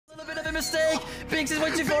mistake. Binks is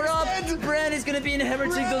way too far up. Bran is gonna be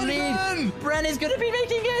inheriting the lead. Bran is gonna be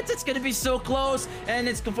making it. It's gonna be so close, and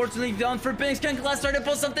it's unfortunately done for Binks. Can Glass start to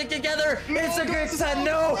pull something together? It's a great side.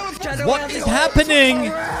 No. What is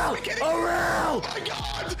happening? Aurel!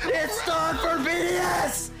 It's done for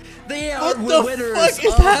BDS. They are what winners. the fuck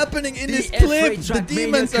is happening in this clip? The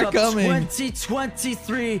demons are coming.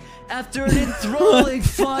 2023 after an enthralling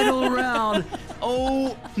final round.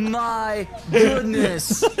 Oh my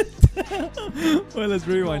goodness. Well, let's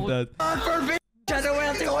rewind that. Aurel!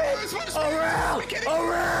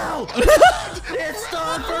 It's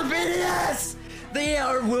done for BDS. They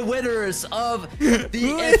are winners of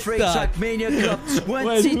the F-Ray Trackmania Cup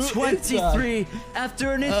 2023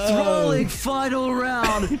 after an enthralling final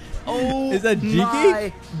round. Oh, is that Jiki?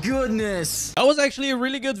 My goodness. That was actually a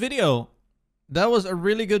really good video. That was a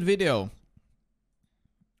really good video.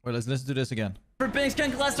 Well, let's listen to this again. For Binks,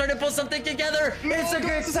 can Glass start to pull something together? It's a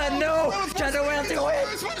great side. No. Shadow Whale to win.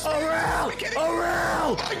 Aurel!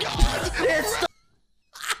 It's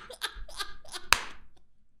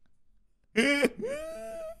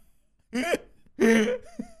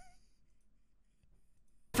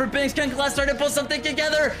For Binks, can Glass start to pull something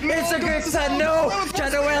together? It's a great side. No.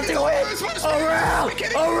 Shadow Whale to win.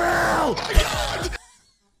 Aurel!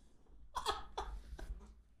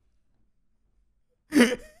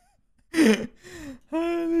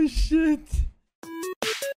 Holy shit.